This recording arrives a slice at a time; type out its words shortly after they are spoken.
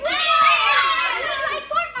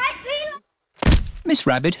Miss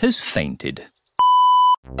Rabbit has fainted.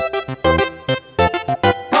 Oh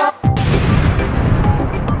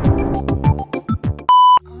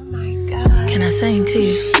my God. Can I sing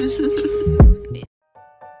too?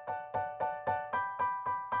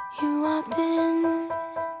 You walked in,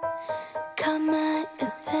 caught my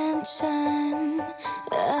attention.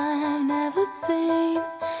 I've never seen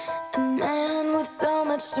a man with so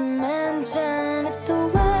much to mention. It's the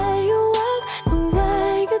way you walk, the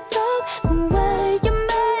way you talk, the way you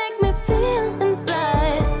make me feel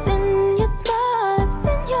inside. It's in your smile, it's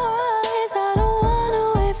in your eyes. I don't wanna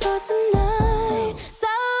wait for tonight. So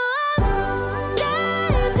I'm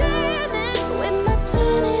daydreaming with my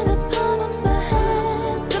chin in the palm of my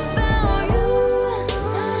hands about you,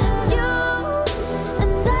 you,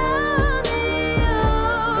 and only you.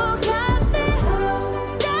 Got me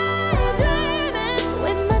daydreaming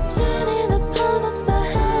with my chin in the palm of my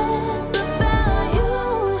hands about you,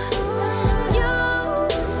 you,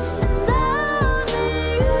 and only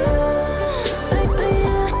you.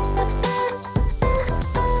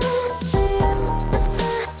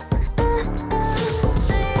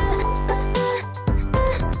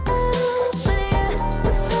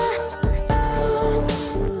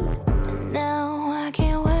 Now I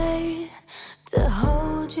can't wait to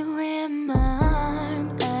hold you in my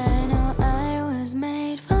arms. I know I was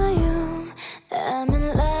made for you. I'm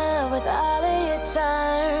in love with all of your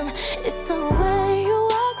charm. It's the way you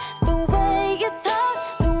walk, the way you talk,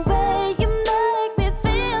 the way you make me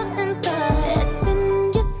feel inside. It's in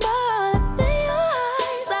your smile, it's in your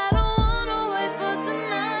eyes. I don't wanna wait for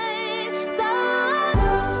tonight. So I'm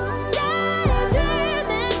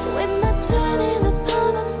daydreaming with my chin in the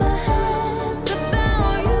palm of my hands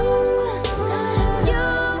about you, you,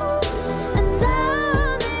 and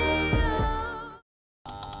only you.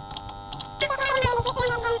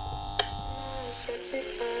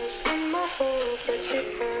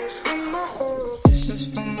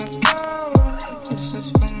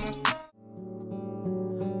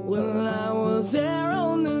 Well, I was there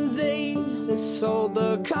on the day they sold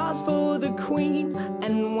the cars for the Queen,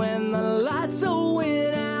 and when the lights all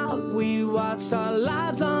went out, we watched our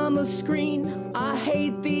lives on the screen. I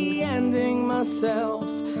hate the ending myself,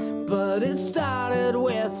 but it started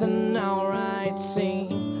with an alright scene.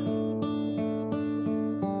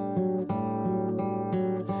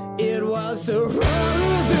 It was the roar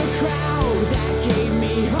of the crowd that gave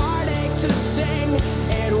me heartache to sing.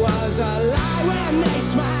 It was a lie when they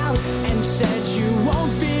smiled and said you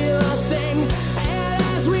won't feel a thing. And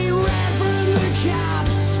as we ran from the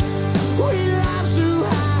cops, we laughed so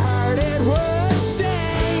hard it would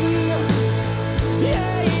sting.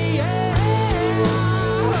 Yeah, yeah.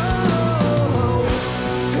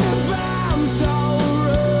 If I'm so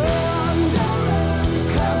wrong,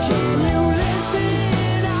 how can you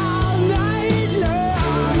listen all night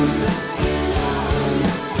long?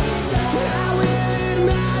 How will it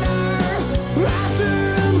matter after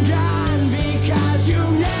I'm gone? Because you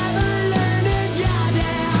never learned a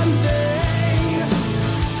goddamn thing.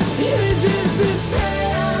 You're just a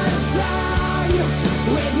sad song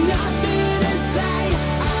with nothing to say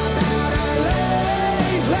about a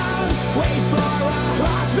lifelong wait for a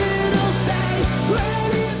hospital stay.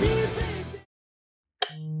 Well, if you think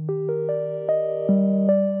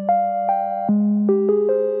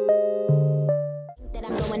that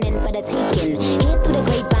I'm going in for the taking. Hear through the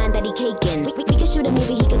grapevine that he caking. We could shoot a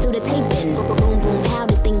movie, he could do the taping. Boom, boom, boom, pow,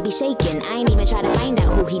 this thing be shaking. I ain't even try to find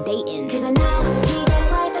out who he dating. Cause I know he got a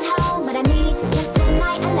wife at home, but I need just one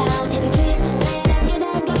night alone. If you keep playing them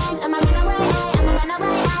good games, I'ma run away, I'ma run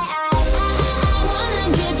away, I wanna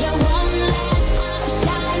give you one last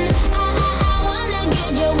option. I wanna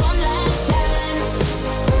give you one last chance.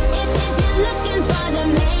 If you're looking for the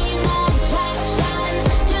main attraction,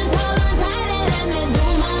 just hold on tight and let me do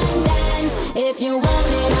my dance. If you want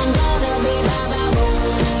it, I'm gonna be ba ba boom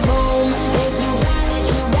boom. If you got it,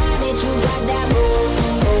 you got it, you got that boom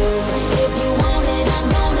boom. If you want it, I'm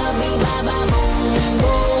gonna be ba ba boom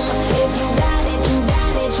boom. If you got it, you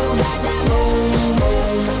got it, you got that boom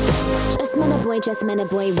boom. Just met a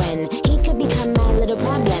boy when he could become my little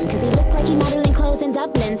problem. Cause he looked like he modeling clothes in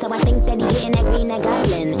Dublin. So I think that he getting that green, that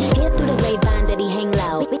goblin. Hear through the grapevine that he hang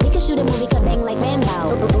low. We could shoot a movie, could bang like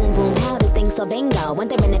Rambo. Boom, boom, boom, pow, this thing so bingo.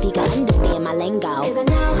 Wondering if he